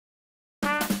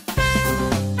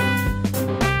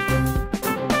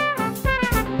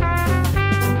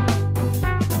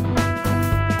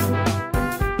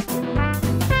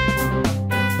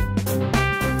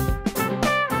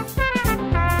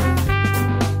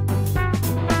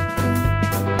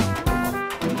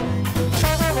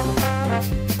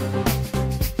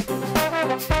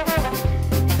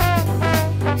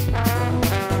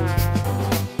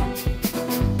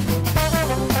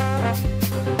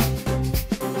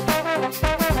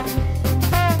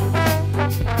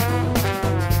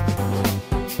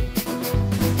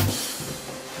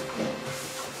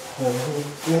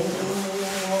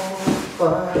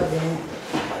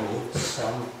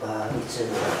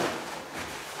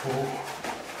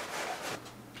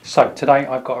So today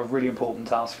I've got a really important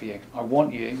task for you. I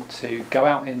want you to go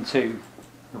out into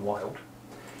the wild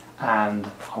and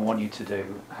I want you to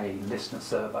do a listener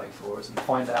survey for us and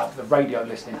find out the radio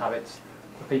listening habits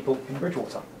of people in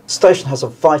Bridgewater. The station has a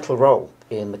vital role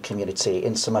in the community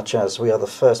in so much as we are the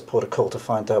first port of call to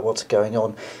find out what's going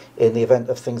on in the event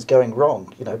of things going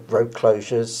wrong. You know, road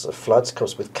closures, floods, of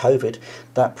course with COVID,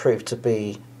 that proved to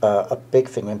be a big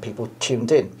thing when people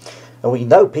tuned in. And we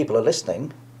know people are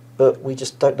listening, but we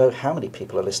just don't know how many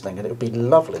people are listening, and it would be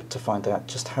lovely to find out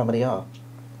just how many are.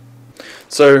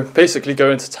 So basically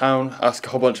go into town, ask a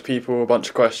whole bunch of people a bunch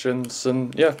of questions,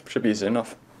 and yeah, should be easy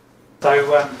enough. So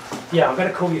yeah, I'm going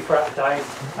to call you throughout the day.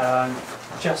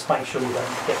 Just make sure you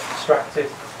don't get distracted.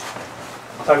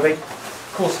 Toby?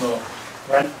 Of course not.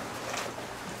 Ren?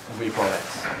 I'll be quiet.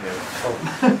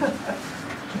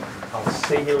 I'll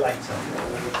see you later.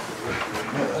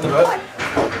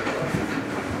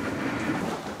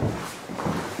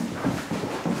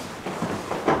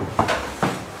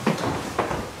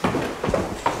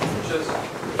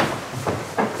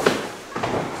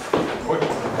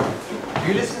 Do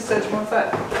you listen to Sedgemoor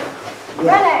Fair?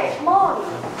 Renee, come on!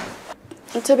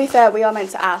 And to be fair, we are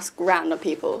meant to ask random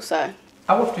people, so...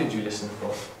 How often do you listen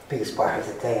for? Biggest part of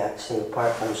the day actually,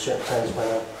 apart from certain times when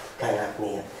I can't have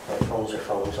me headphones or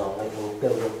phones on, like in the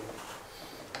building.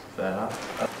 Fair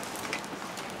enough.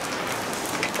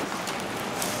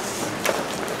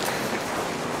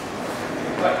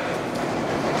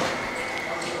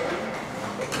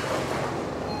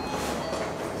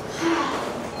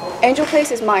 Angel Place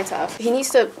is my turf. He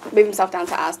needs to move himself down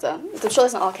to Asda. I'm sure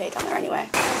there's an arcade down there anyway.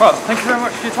 Well, thank you very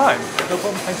much for your time. No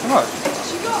problem, thanks so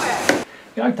much.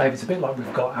 You know, Dave, it's a bit like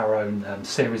we've got our own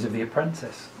series of The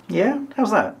Apprentice. Yeah? How's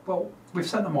that? Well, we've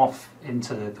sent them off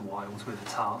into the wilds with a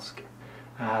task,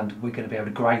 and we're going to be able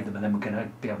to grade them, and then we're going to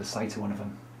be able to say to one of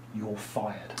them, "You're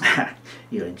fired."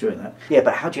 You're enjoying that. Yeah,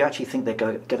 but how do you actually think they're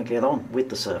going to get on with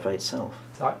the survey itself?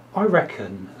 So I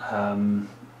reckon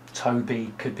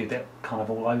Toby could be a bit kind of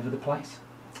all over the place.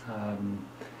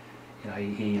 You know,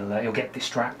 he'll get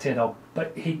distracted,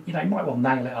 but he might well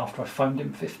nail it after I've phoned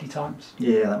him 50 times.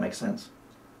 Yeah, that makes sense.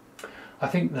 I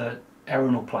think that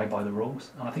Aerin will play by the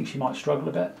rules, and I think she might struggle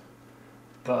a bit,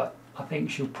 but I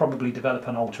think she'll probably develop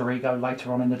an alter ego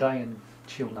later on in the day and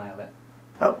she'll nail it.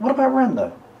 What about Ren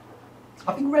though?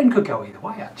 I think Ren could go either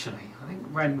way actually. I think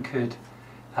Ren could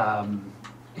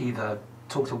either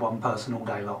talk to one person all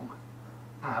day long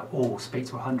or speak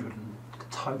to 100 and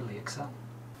could totally excel.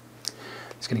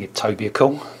 Just going to give Toby a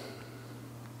call.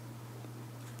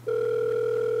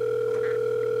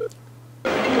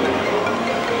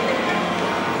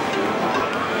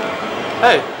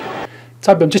 Hey!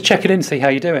 Toby, I'm just checking in to see how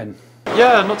you're doing.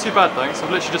 Yeah, not too bad, thanks.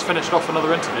 I've literally just finished off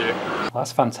another interview. Well,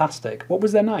 that's fantastic. What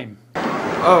was their name? Yeah.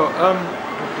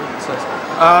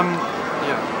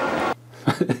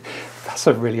 That's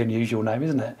a really unusual name,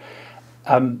 isn't it?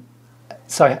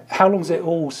 So how long's it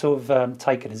all sort of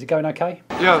taken? Is it going okay?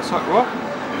 Yeah, sorry, what?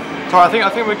 Sorry, I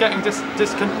think we're getting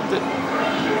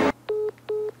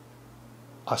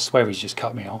I swear he's just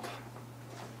cut me off.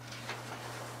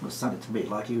 Well, it sounded to me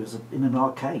like he was in an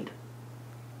arcade.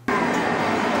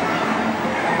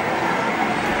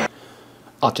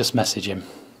 I'll just message him.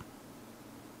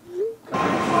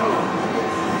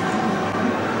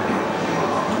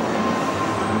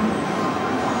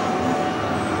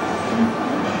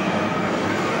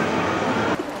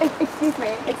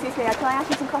 Excuse me, can I ask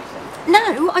you some questions?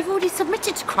 No, I've already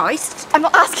submitted to Christ. I'm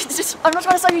not asking I'm not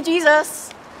trying to sell you Jesus.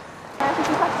 Can I ask you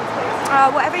some questions,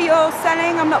 please? Whatever you're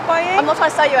selling, I'm not buying. I'm not trying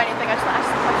to sell you anything, I just want to ask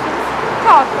you some questions.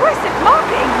 God, aggressive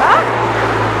marketing, man.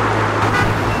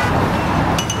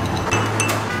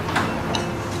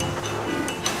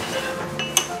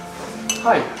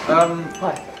 Hi.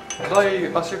 Hi. Could I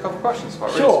ask you a couple of questions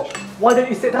about Sure. research? Why don't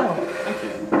you sit down? Thank you.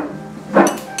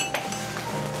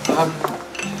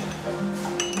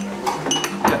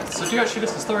 Yeah, so do you actually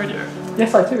listen to the radio?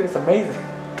 Yes, I do. It's amazing.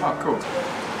 Oh, cool.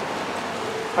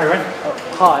 Hi, Ren.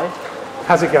 Hi,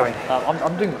 How's it going?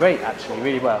 I'm doing great actually,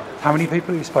 really well. How many people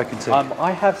have you spoken to?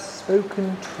 I have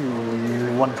spoken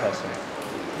to one person.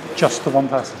 Just the one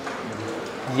person?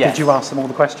 Yes. Did you ask them all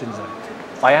the questions then?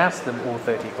 I asked them all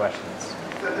 30 questions.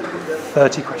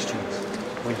 30 questions?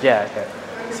 Well, yeah, okay.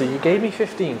 So you gave me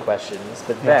 15 questions,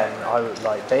 but then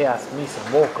they asked me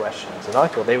some more questions, and I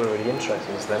thought they were really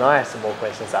interesting. So then I asked some more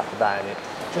questions after that, and it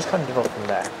just kind of developed from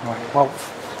there. Right. Well,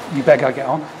 you better go get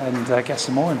on and get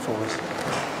some more in for us.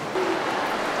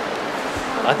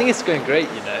 I think it's going great,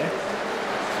 you know.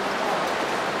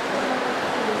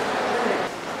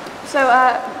 So,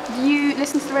 do you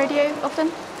listen to the radio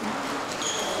often?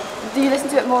 Do you listen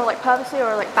to it more like purposely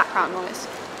or like background noise?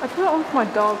 I put it on for my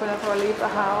dog whenever I leave the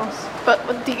house.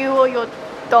 But do you or your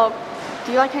dog,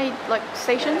 do you like any like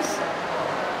stations?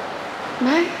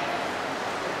 No?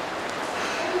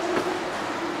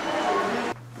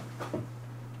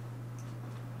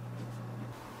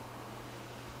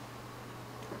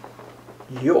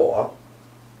 You're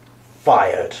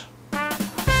fired.